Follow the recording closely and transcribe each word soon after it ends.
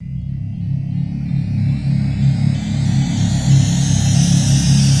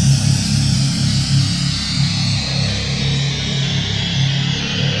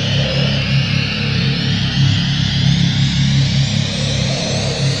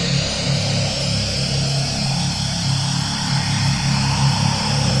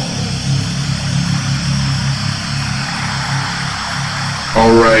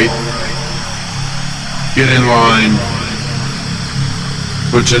Alright, get in line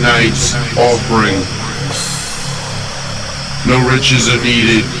for tonight's offering. No riches are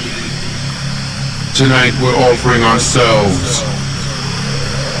needed. Tonight we're offering ourselves.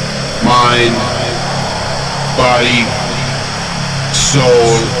 Mind, body, soul,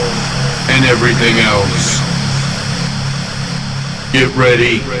 and everything else. Get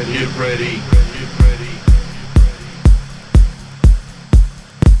ready, get ready.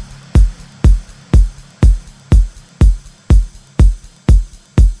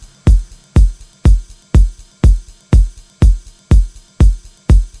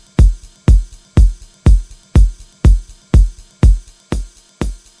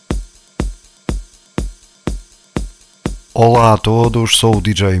 Olá a todos, sou o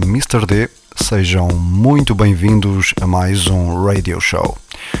DJ Mr. D, sejam muito bem-vindos a mais um Radioshow.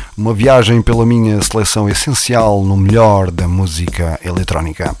 Uma viagem pela minha seleção essencial no melhor da música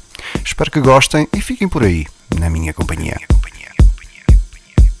eletrónica. Espero que gostem e fiquem por aí, na minha companhia.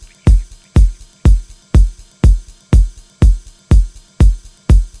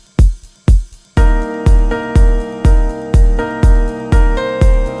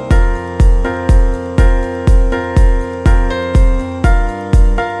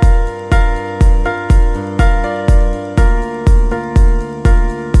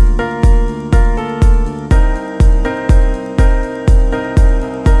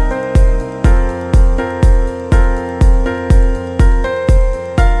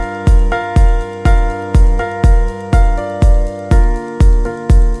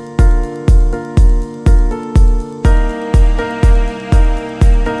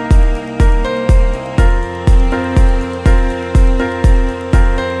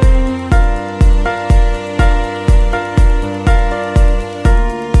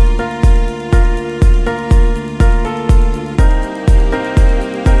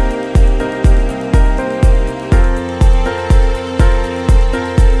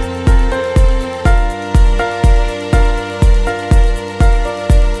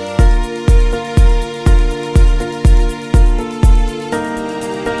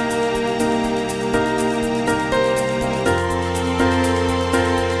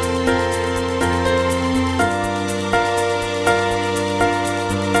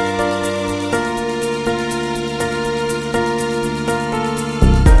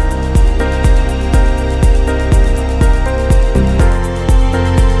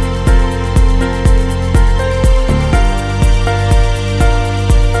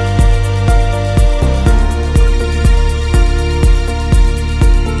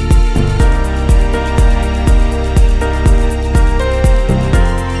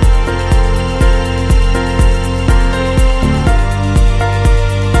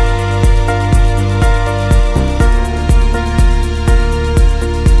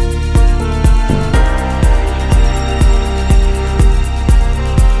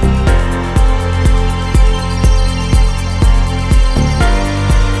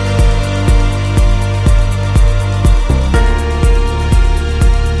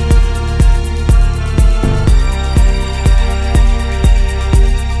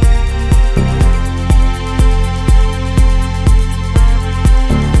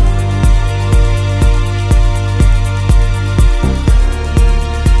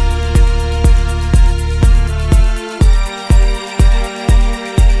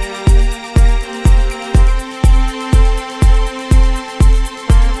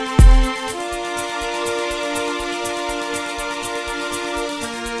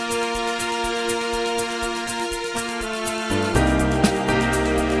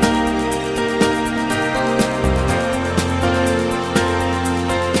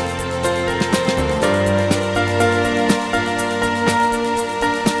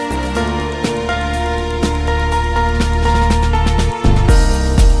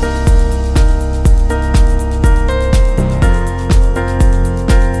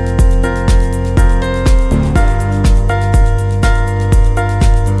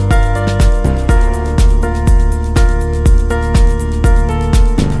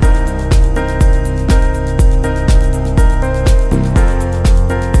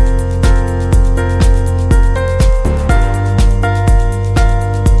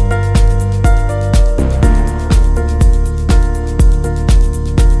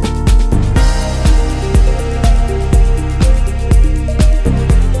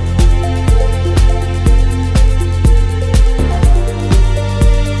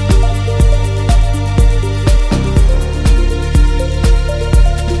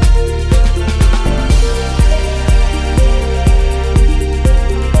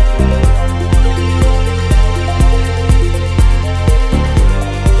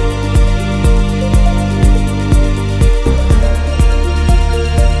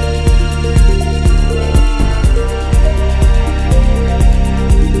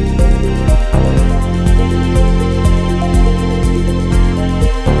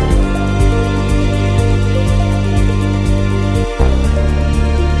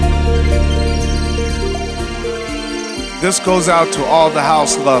 This goes out to all the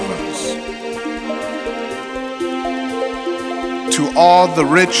house lovers, to all the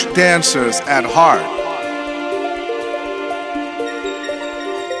rich dancers at heart.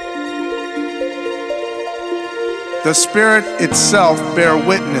 The spirit itself bear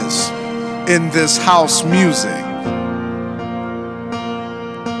witness in this house music.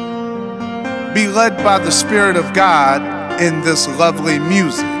 Be led by the Spirit of God in this lovely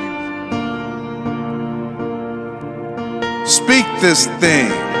music. Speak this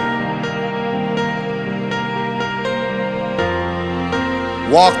thing.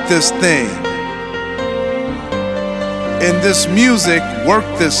 Walk this thing. In this music, work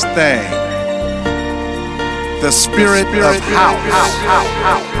this thing. The spirit of house.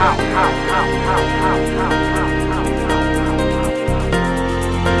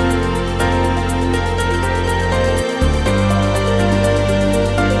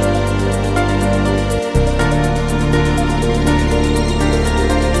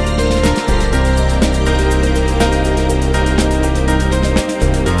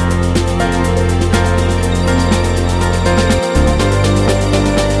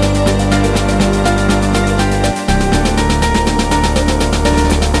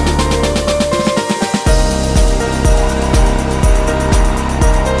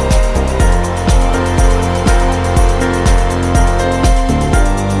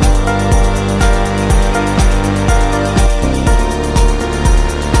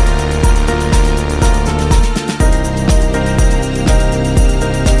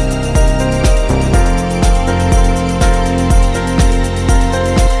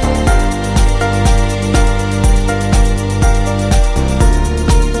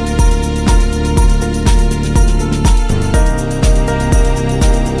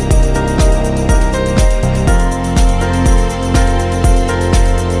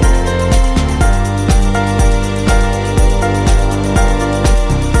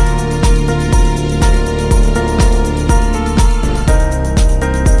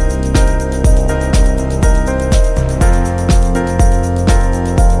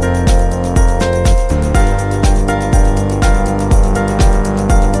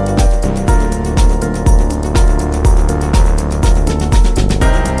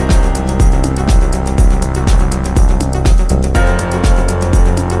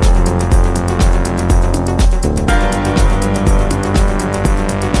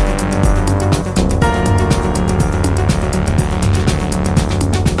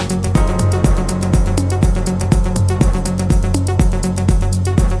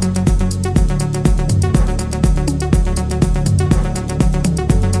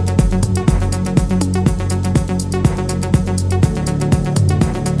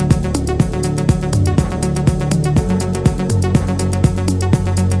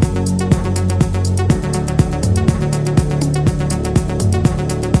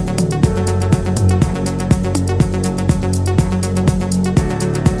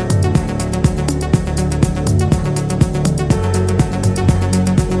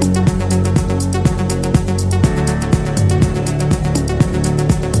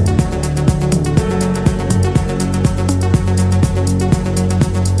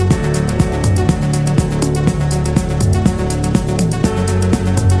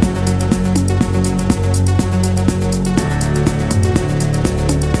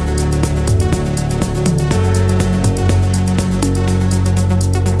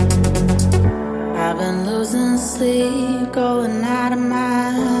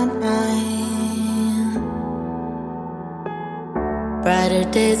 Brighter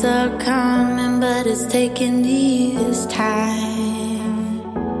days are coming, but it's taking its time.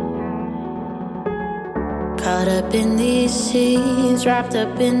 Caught up in these sheets, wrapped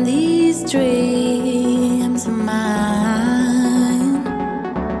up in these dreams of mine.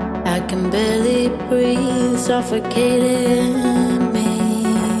 I can barely breathe, suffocating me.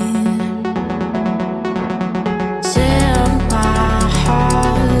 Share my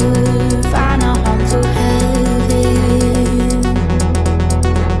heart, find a home to heaven.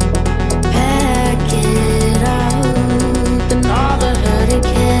 Pack it up and all the hurt it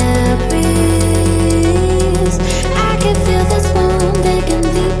carries. I can feel this wound digging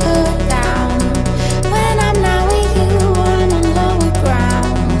deeper down. When I'm not with you, I'm on lower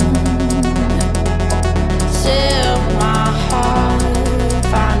ground. Share my heart.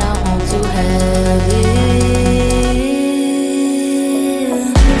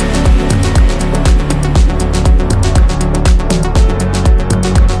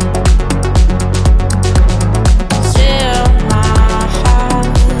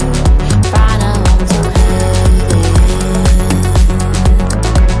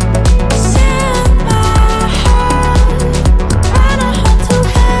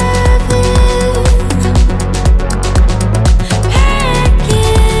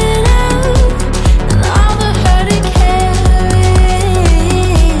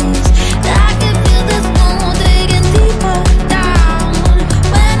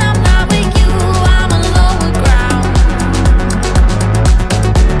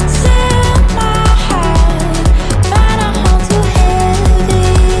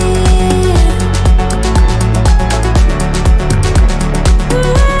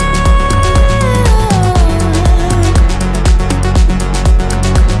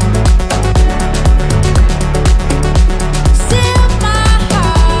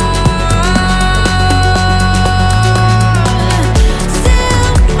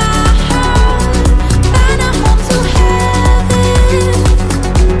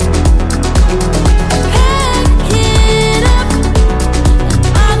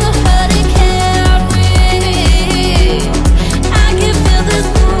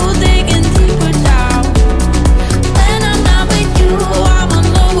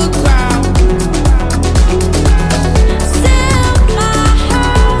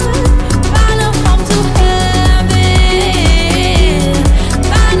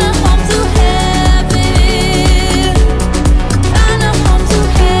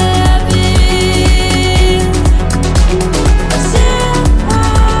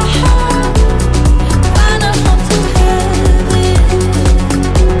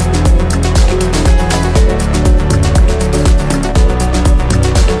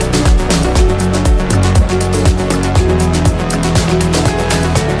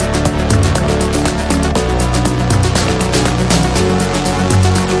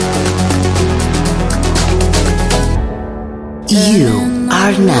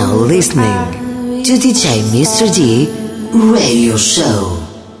 are now listening to DJ Mr. D Radio Show.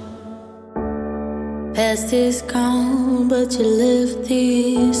 Past is gone, but you left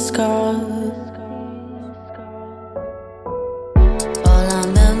these scars. All our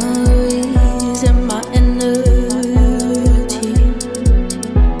memories in my inner team.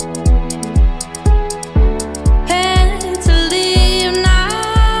 Had to leave, now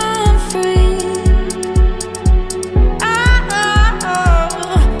I'm free.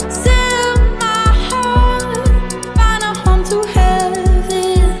 Set my heart, find a home to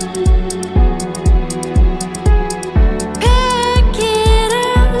heaven. Pack it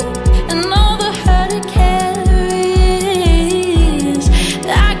up and all the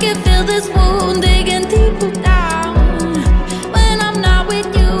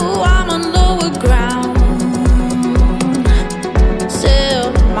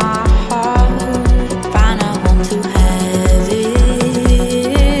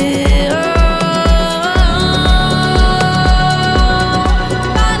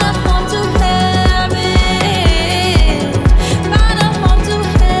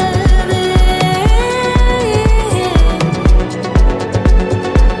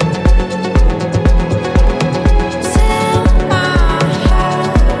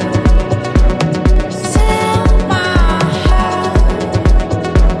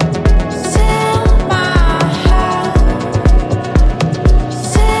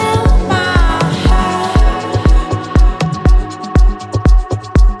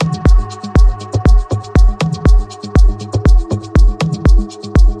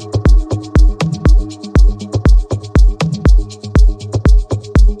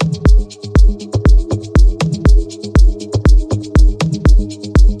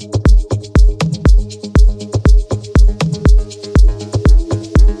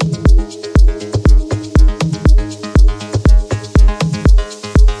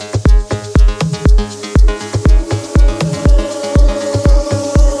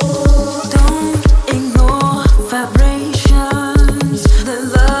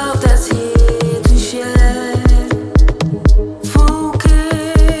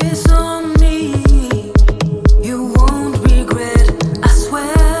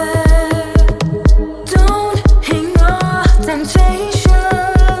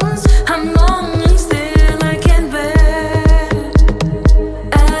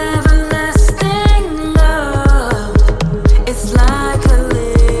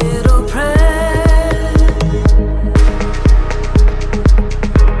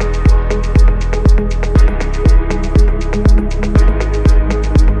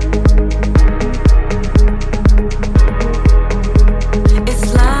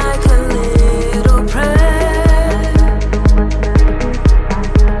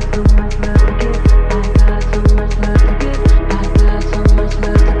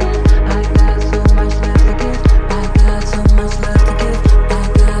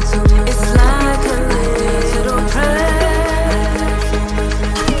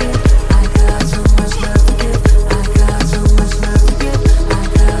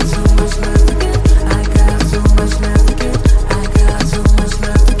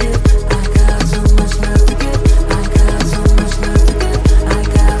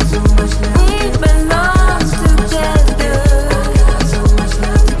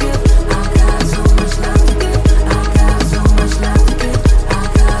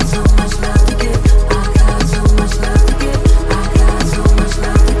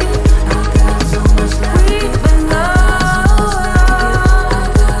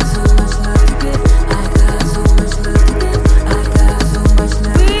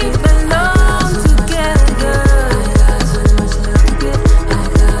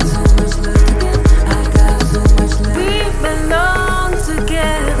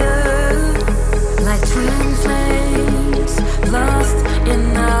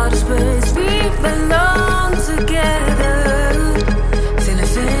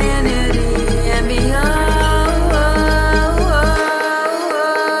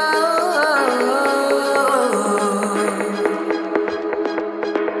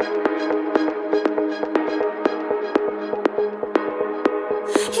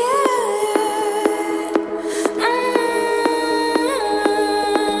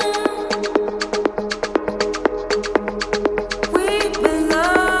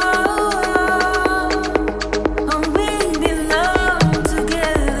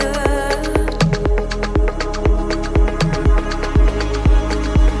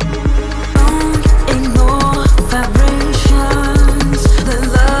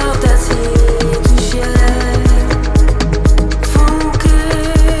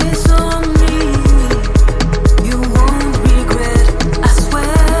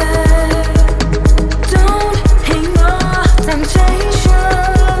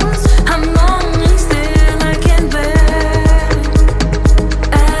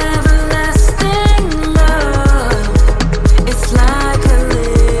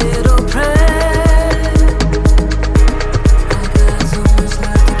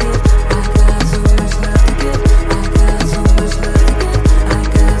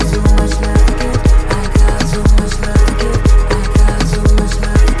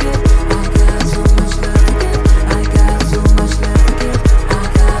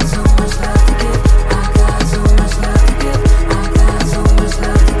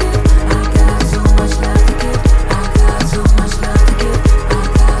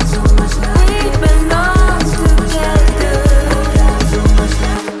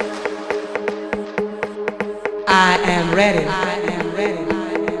I am ready. I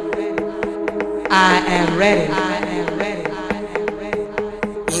am ready.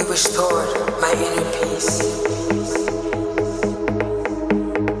 You restored my inner peace.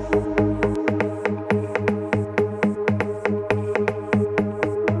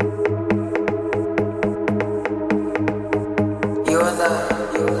 Your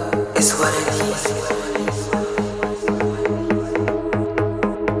love is what I need.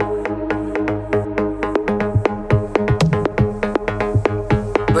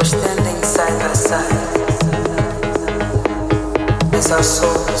 We're standing side by side as our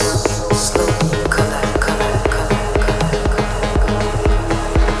souls slowly collide.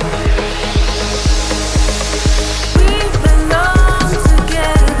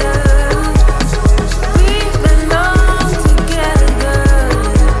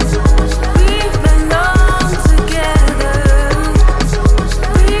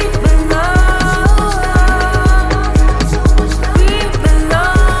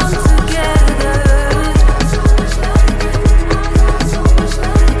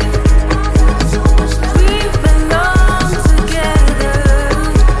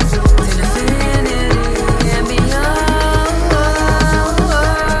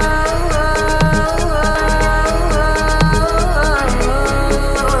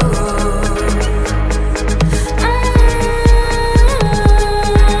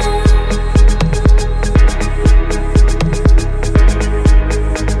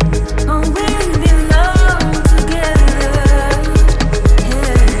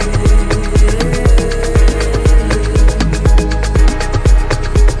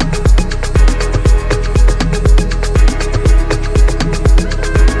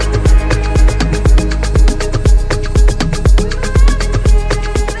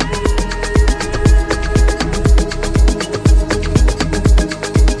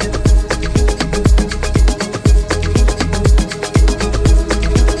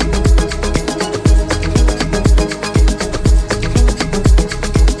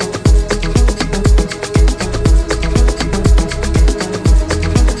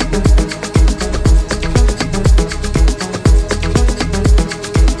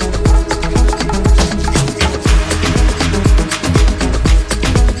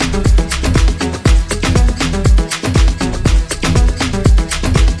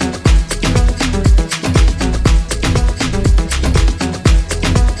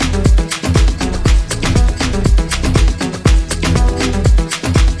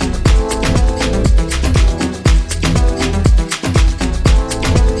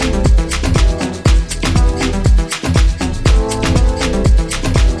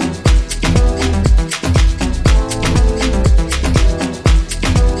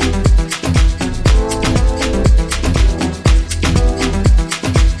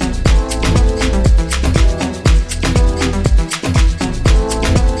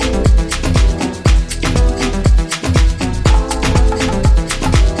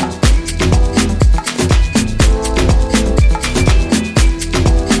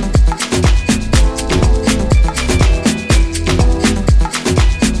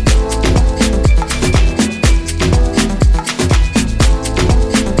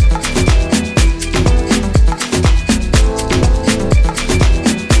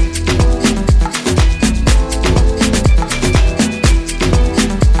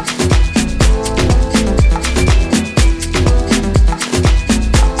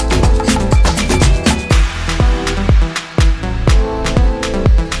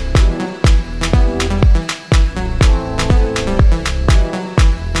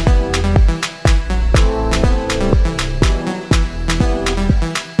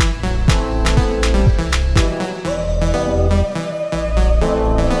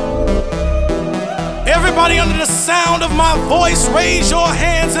 Everybody under the sound of my voice, raise your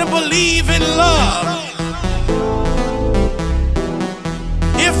hands and believe in love.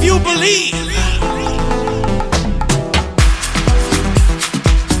 If you believe,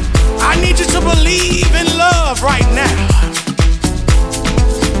 I need you to believe in love right now.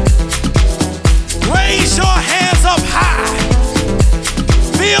 Raise your hands up high.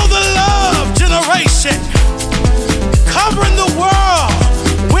 Feel the love generation covering the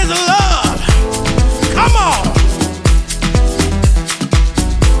world with love. Come on.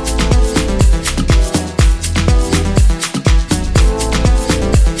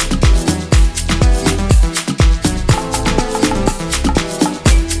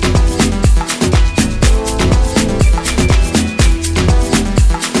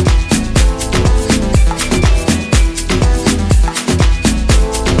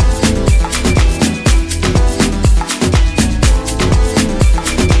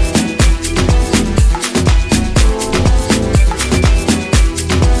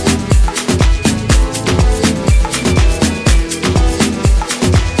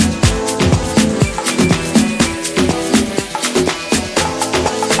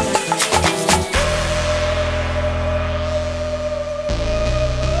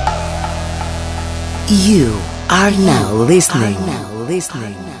 You are now listening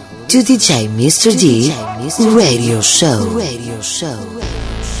to DJ Mr. D Radio Show.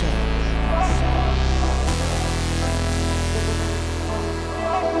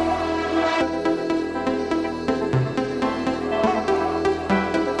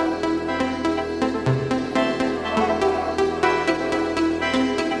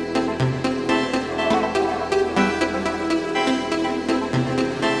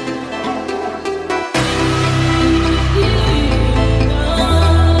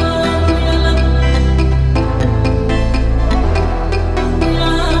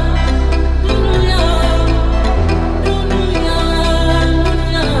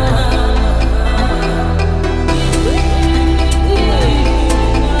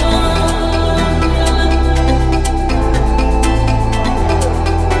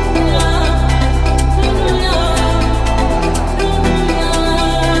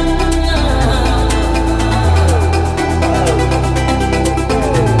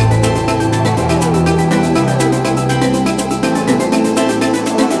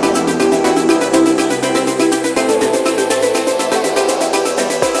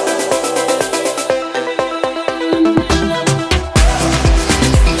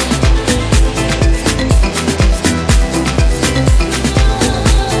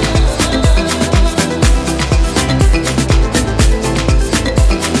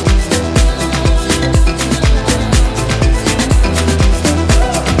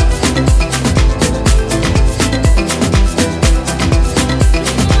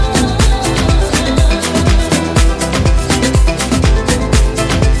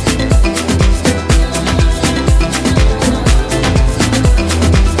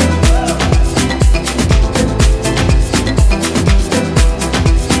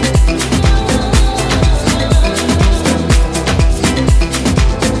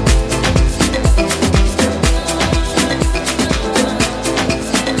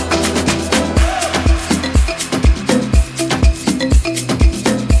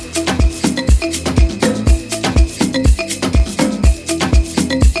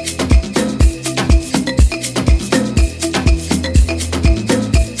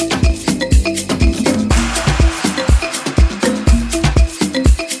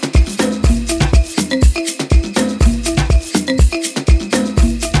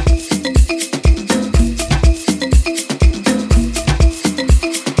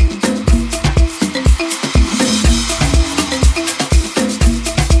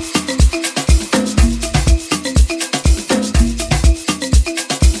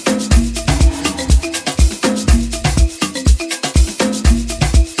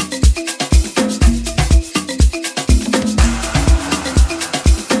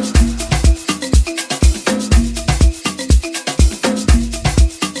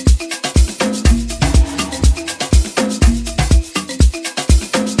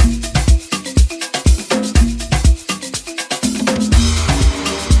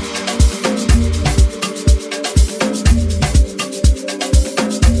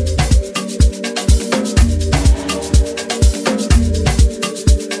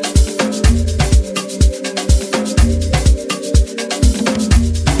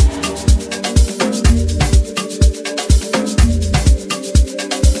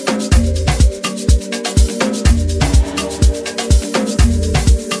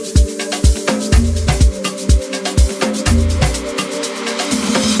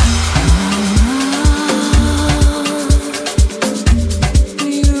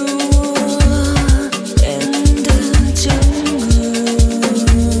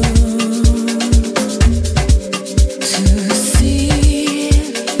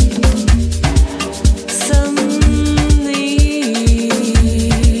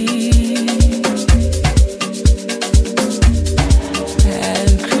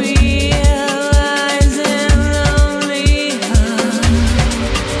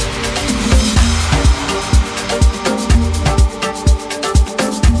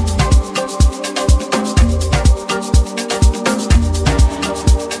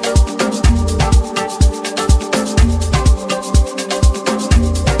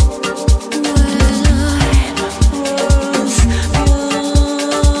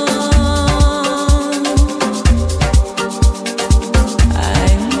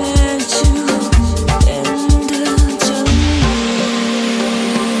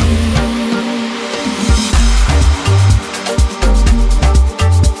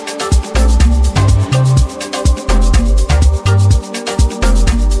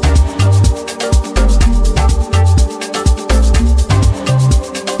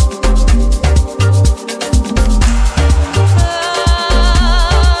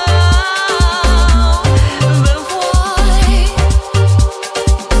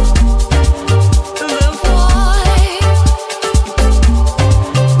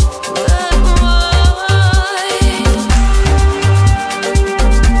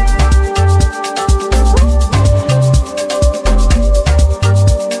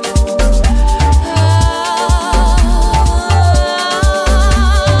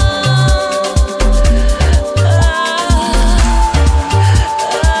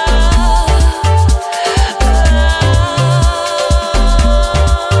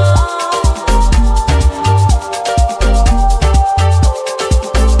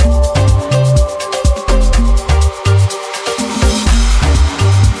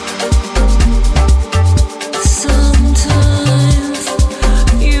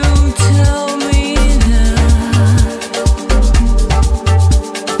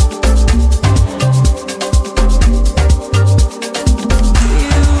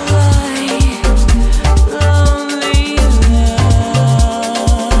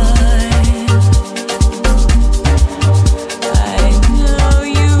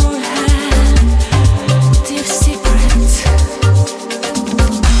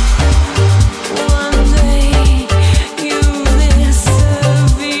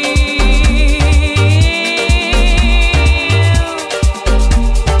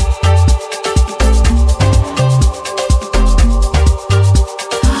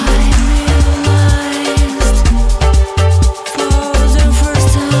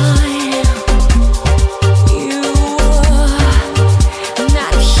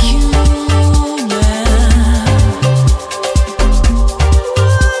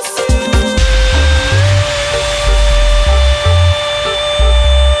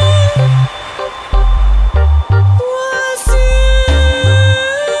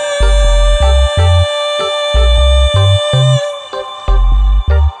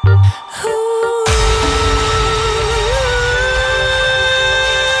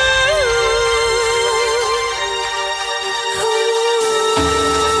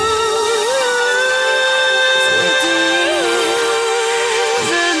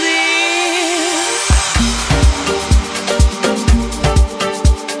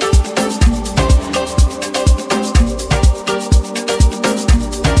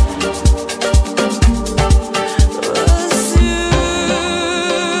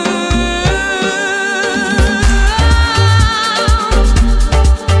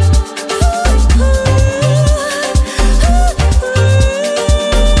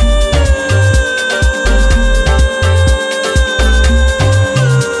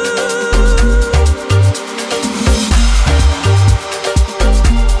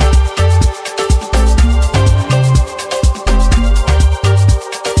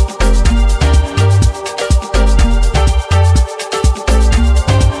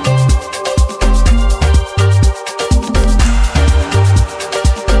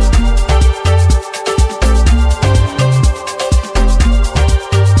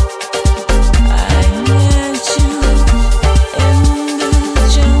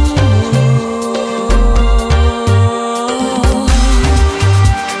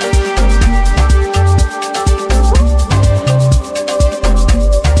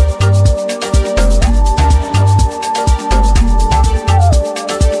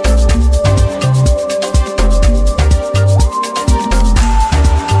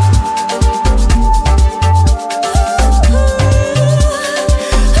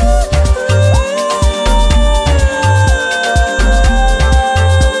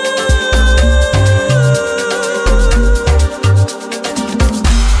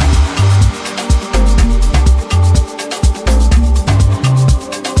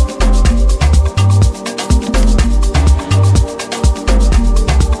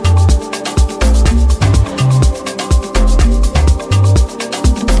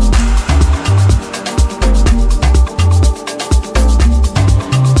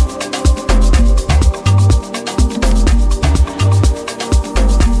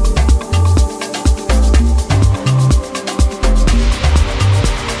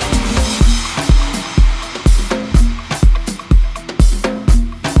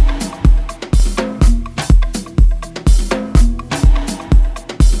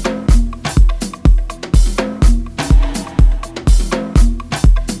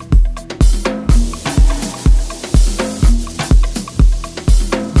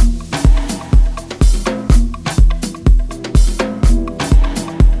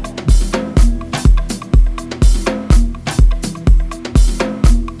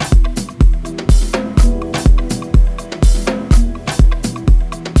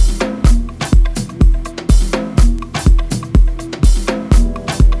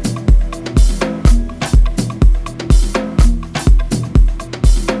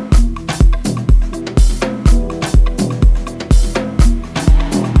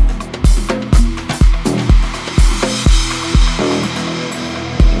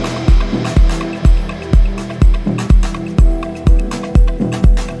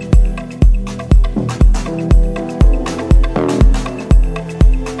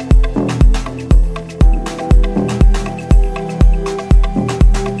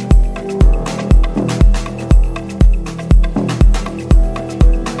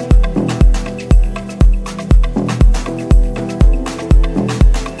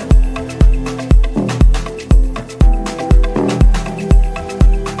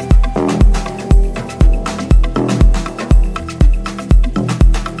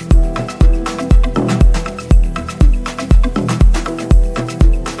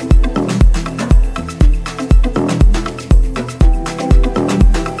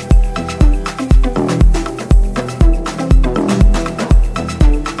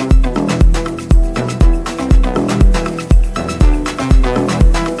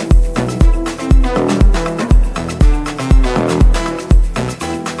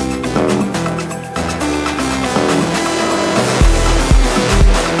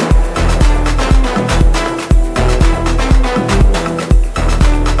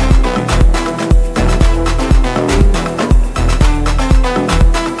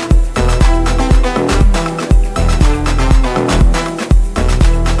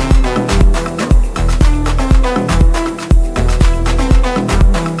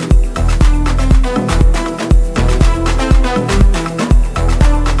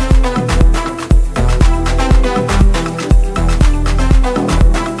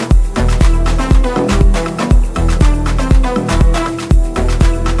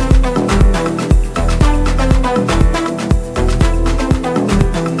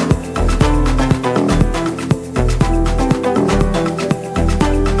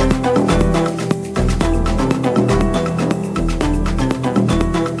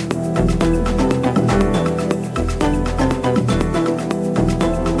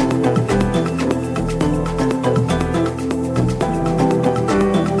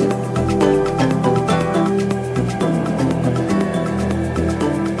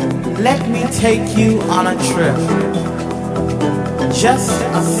 Let me take you on a trip. Just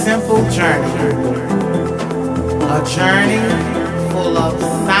a simple journey. A journey full of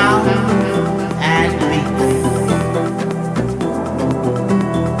sound and beats.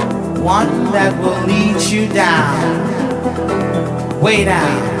 One that will lead you down, way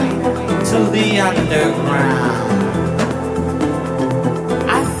down to the underground.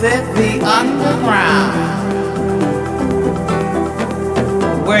 I said the underground,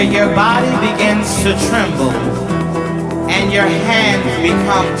 where your body begins to tremble and your hands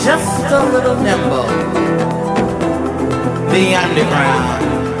become just a little nimble. The underground,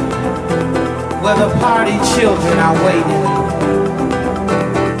 where the party children are waiting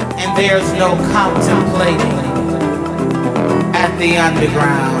and there's no contemplating. At the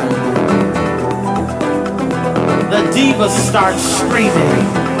underground, the divas start screaming,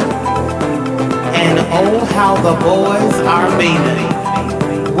 and oh how the boys are beaming.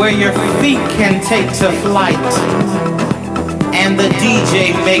 Where your feet can take to flight, and the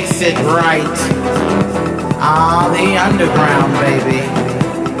DJ makes it right. Ah, the underground, baby.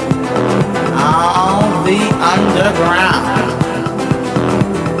 Ah, the underground.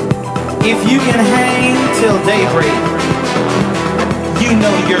 If you can hang till daybreak, you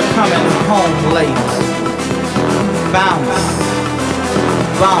know you're coming home late. Bounce,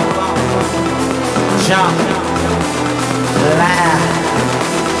 bump, jump, laugh,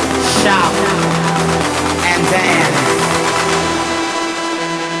 shout, and dance.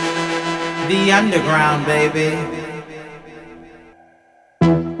 The underground, baby.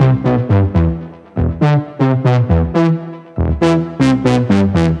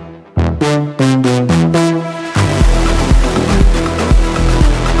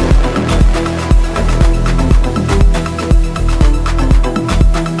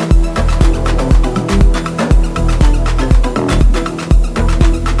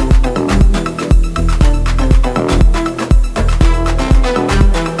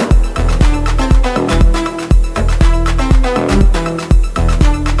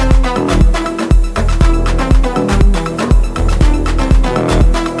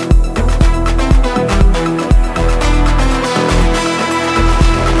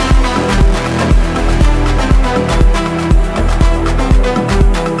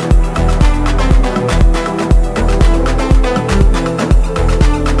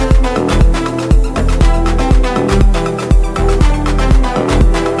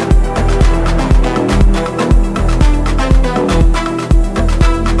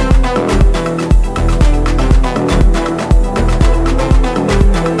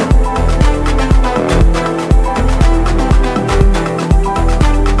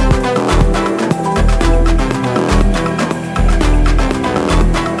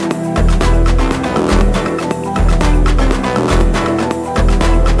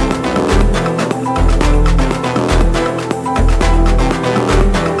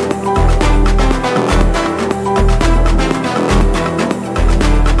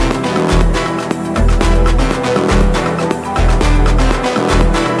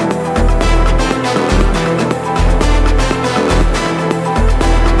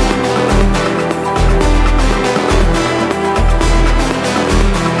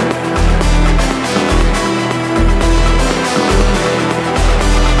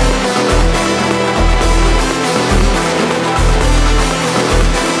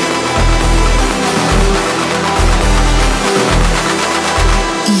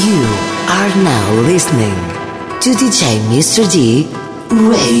 Now listening to DJ Mr. D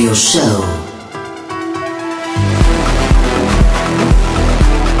Radio Show.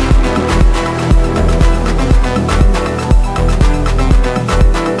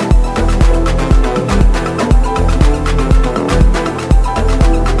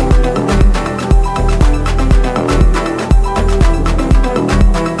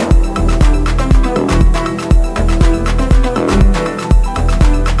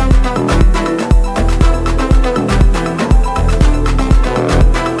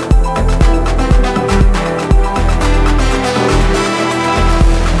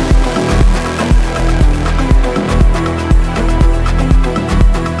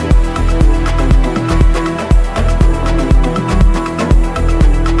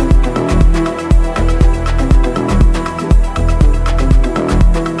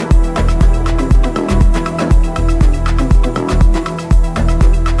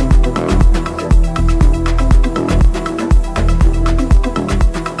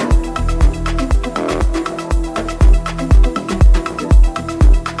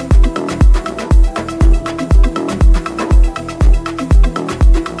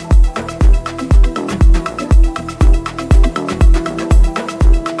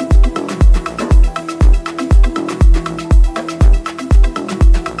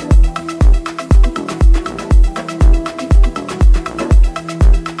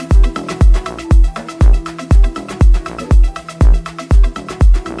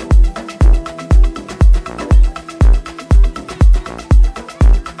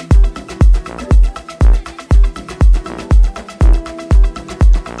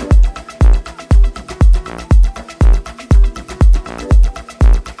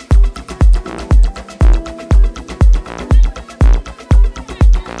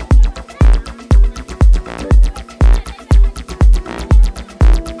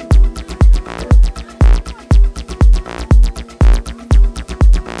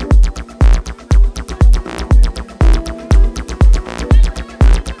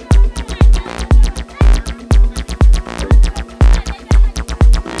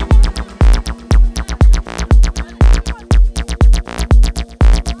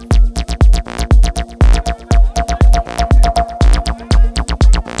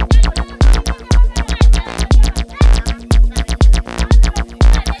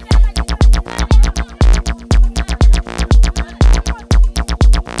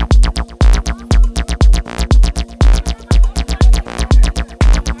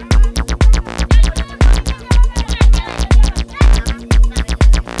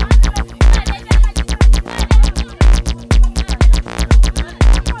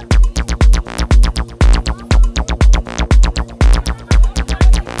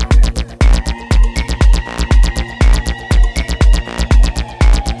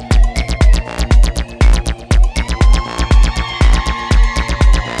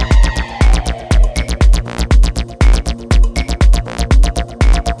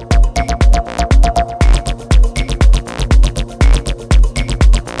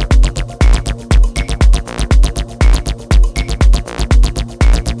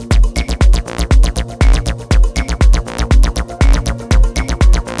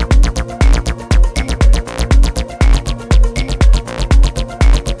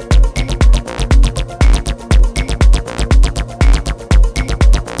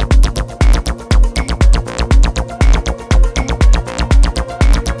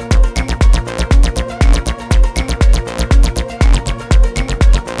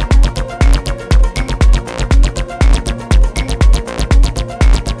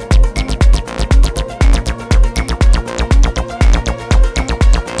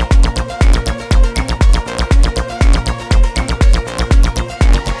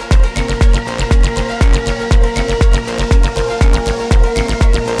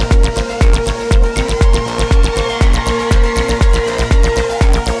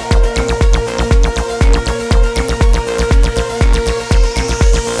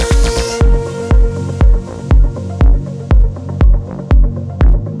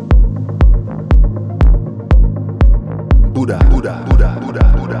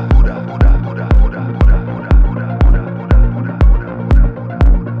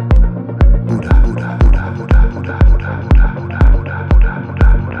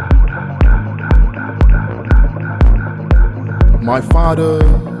 My father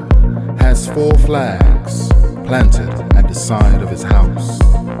has 4 flags planted at the side of his house.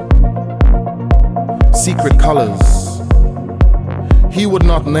 Secret colors, he would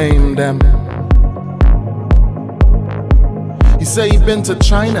not name them. He say he been to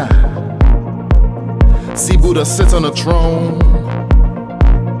China, see Buddha sit on a throne.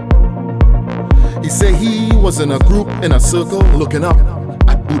 He say he was in a group, in a circle, looking up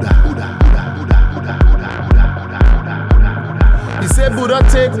at Buddha. He said Buddha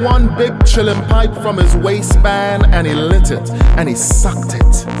take one big chillin' pipe from his waistband and he lit it and he sucked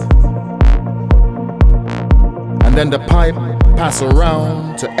it. And then the pipe passed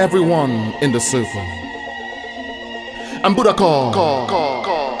around to everyone in the circle. And Buddha called.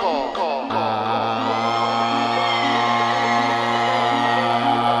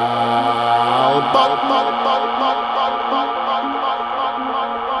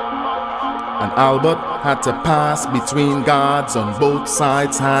 And Albert had to pass between guards on both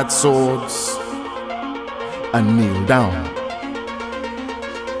sides had swords and kneel down.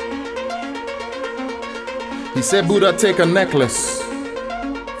 He said Buddha take a necklace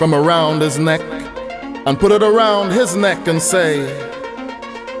from around his neck and put it around his neck and say,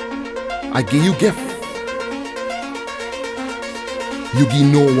 I give you gift. You give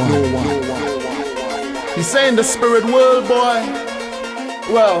no one. He say in the spirit world, boy,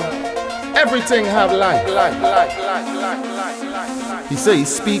 well, everything have life. He say he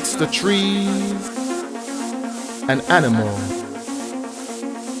speaks to trees and animals.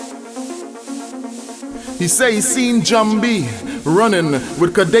 He say he seen Jambi running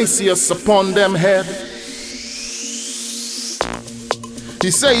with Caduceus upon them head. He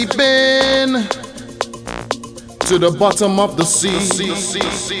say he been to the bottom of the sea.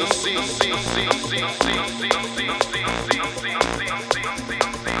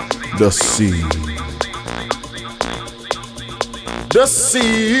 The sea. The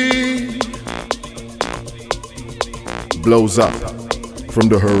sea blows up from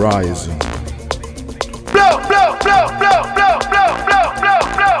the horizon. Blow, blow, blow, blow, blow, blow, blow, blow,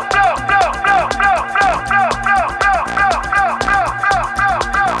 blow, blow, blow, blow, blow, blow.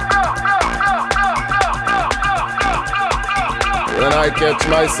 When I catch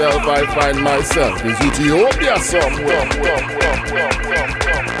myself, I find myself in Ethiopia somewhere.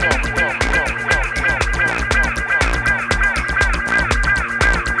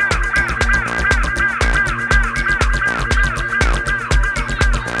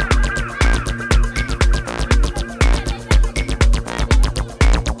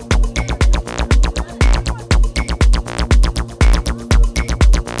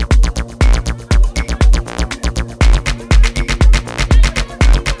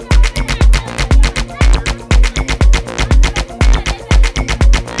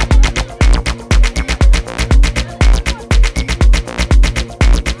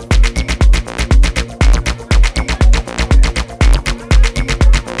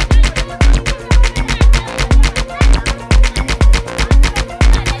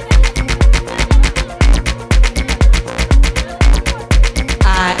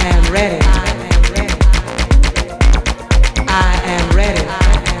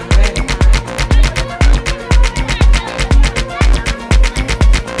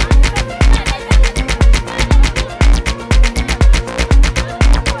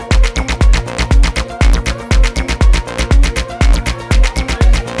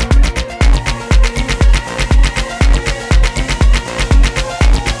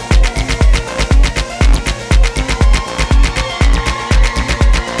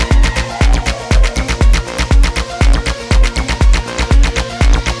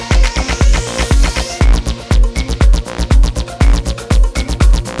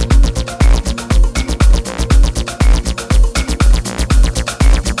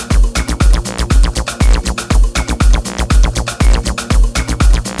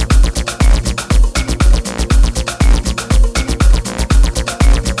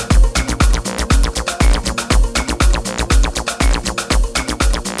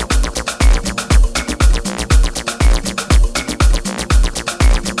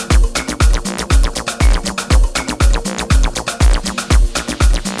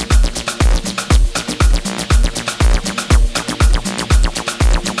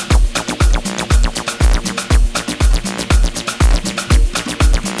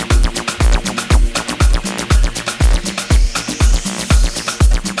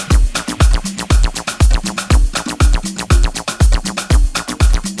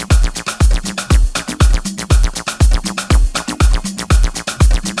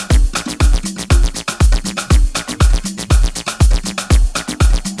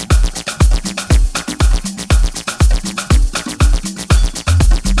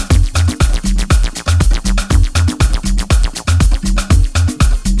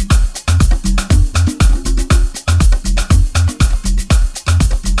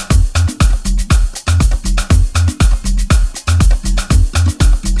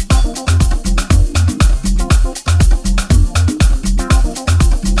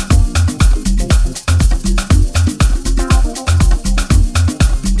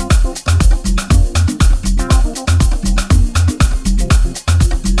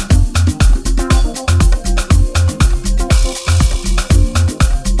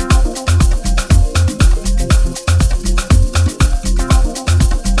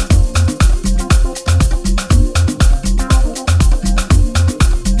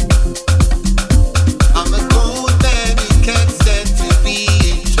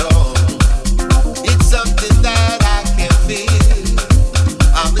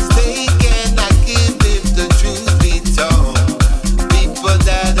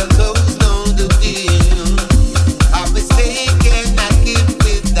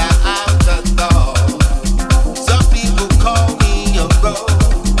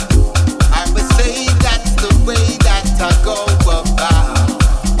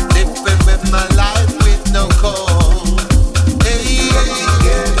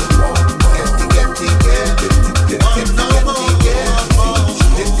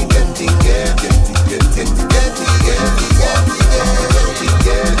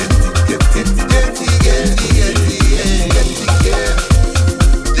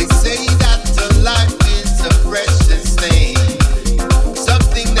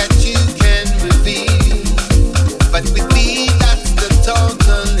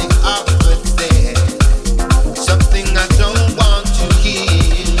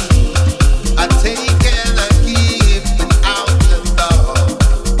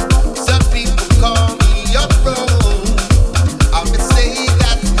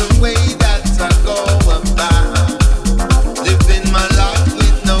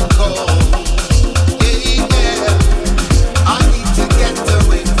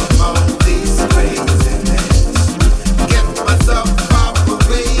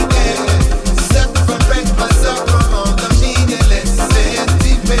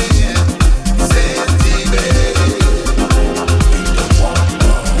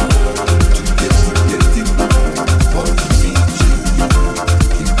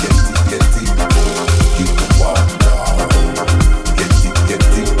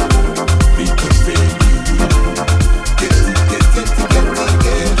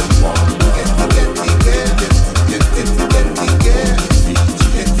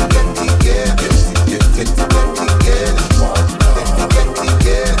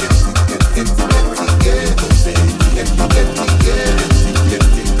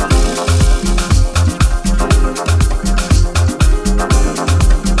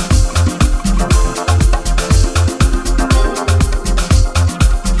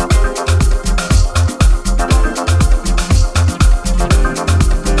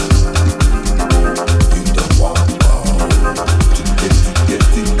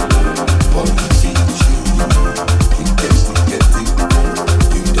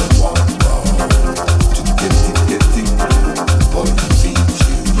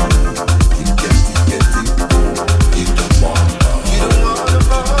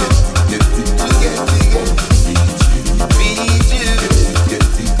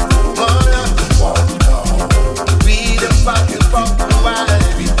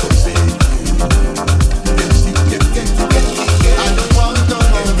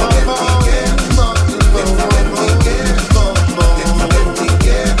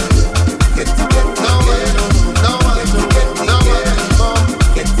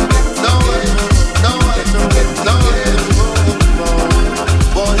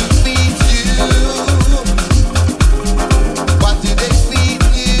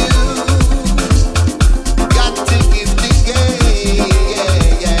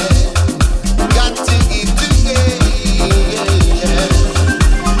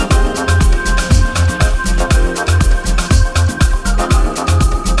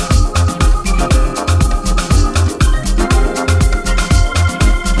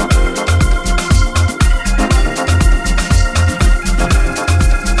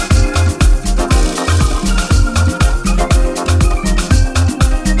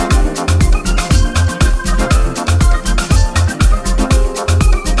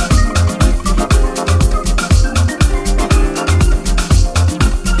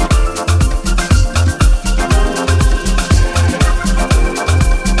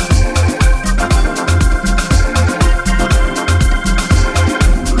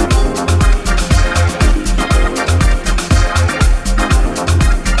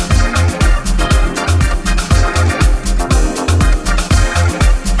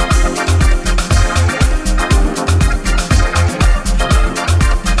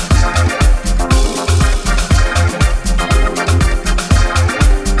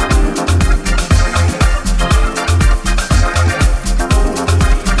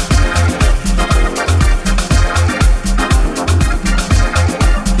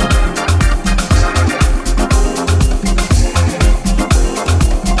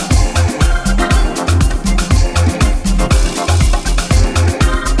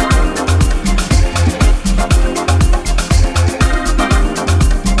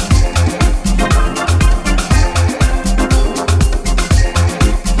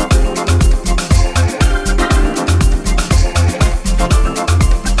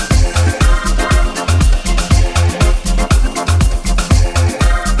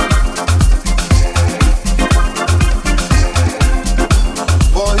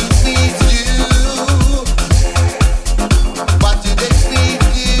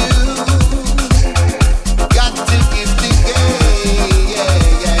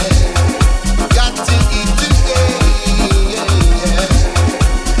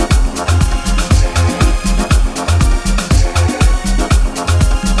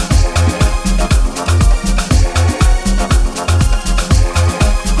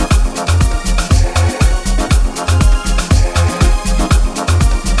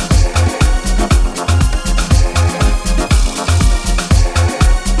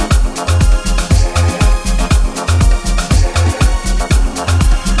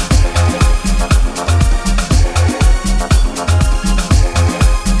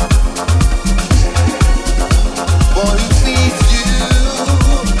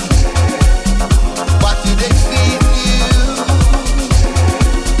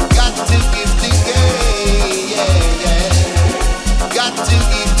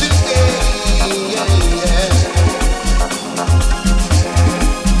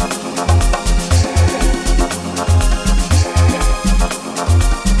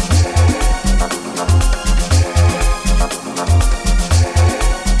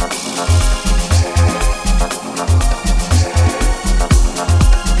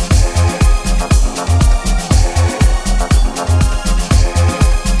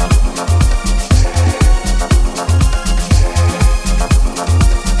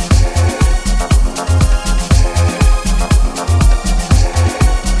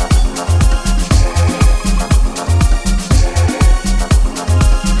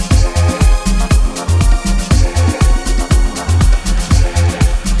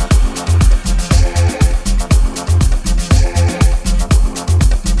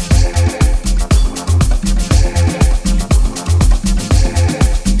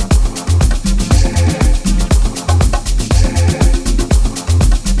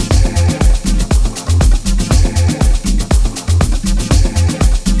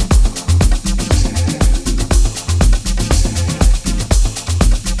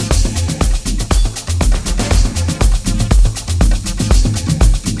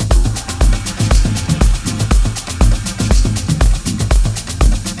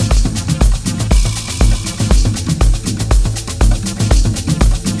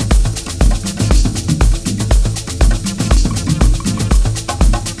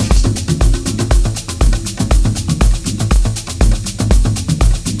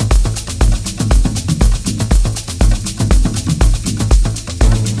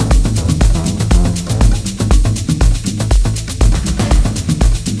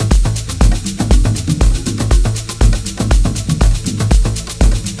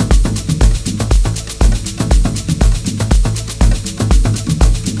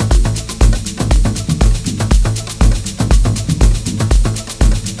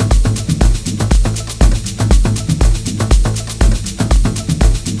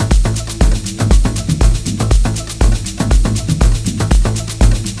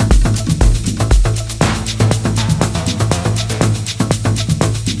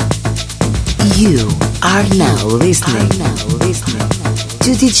 You are now listening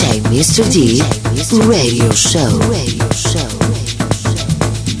to DJ Mr. D Radio Show.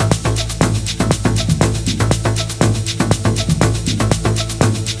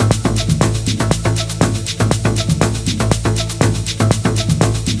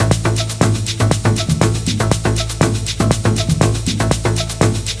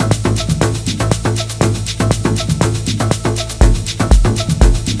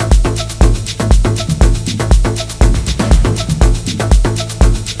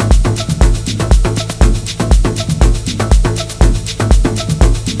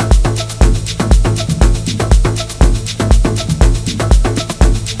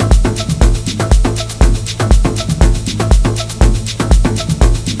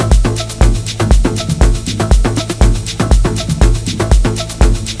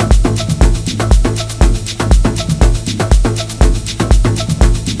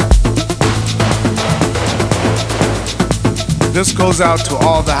 This goes out to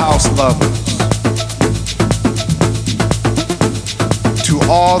all the house lovers, to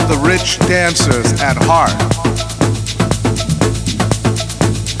all the rich dancers at heart.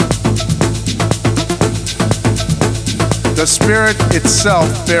 The spirit itself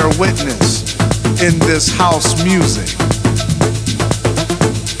bear witness in this house music.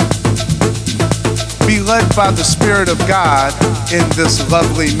 Be led by the Spirit of God in this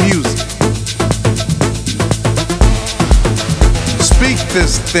lovely music. Speak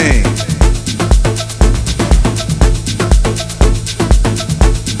this thing.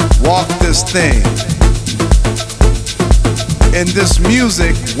 Walk this thing. In this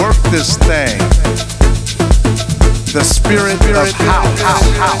music, work this thing. The spirit of house.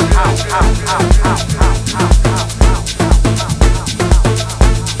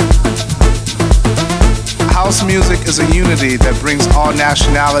 House music is a unity that brings all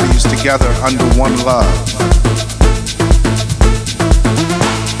nationalities together under one love.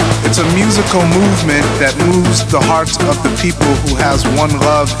 It's a musical movement that moves the hearts of the people who has one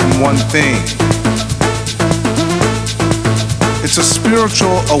love and one thing. It's a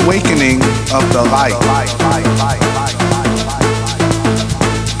spiritual awakening of the light.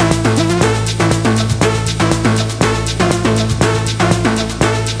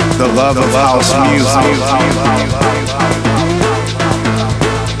 The love of house music.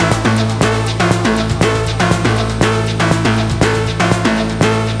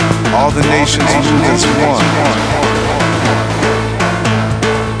 All the nations move as one.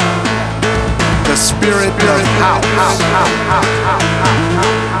 The spirit of house.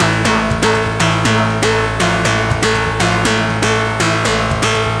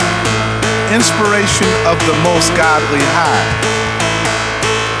 Inspiration of the most godly high.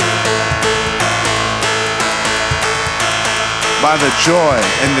 By the joy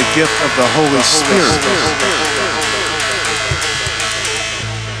and the gift of the Holy Spirit.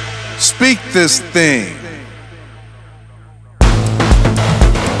 Speak this thing.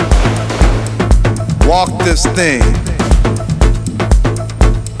 Walk this thing.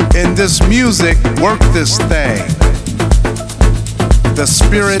 In this music, work this thing. The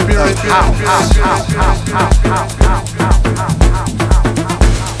spirit of house.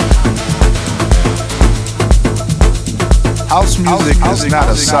 House music is not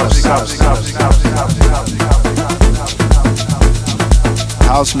a substance.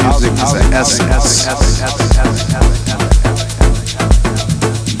 House music is an essence.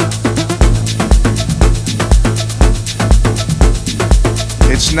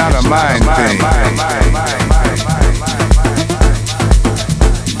 It's not a mind thing.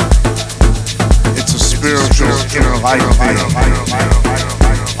 It's a spiritual inner life thing.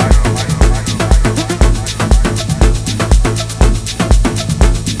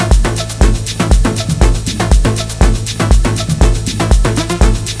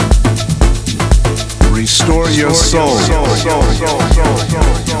 Restore your soul.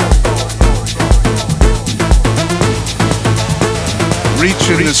 Reach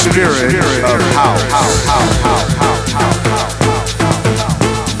in the spirit of house.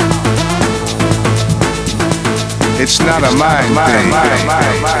 It's not a mind thing.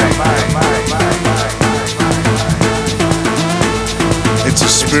 It's a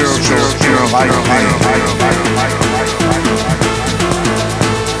spiritual inner life thing.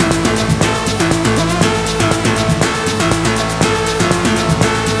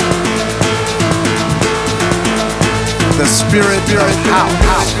 The spirit of house.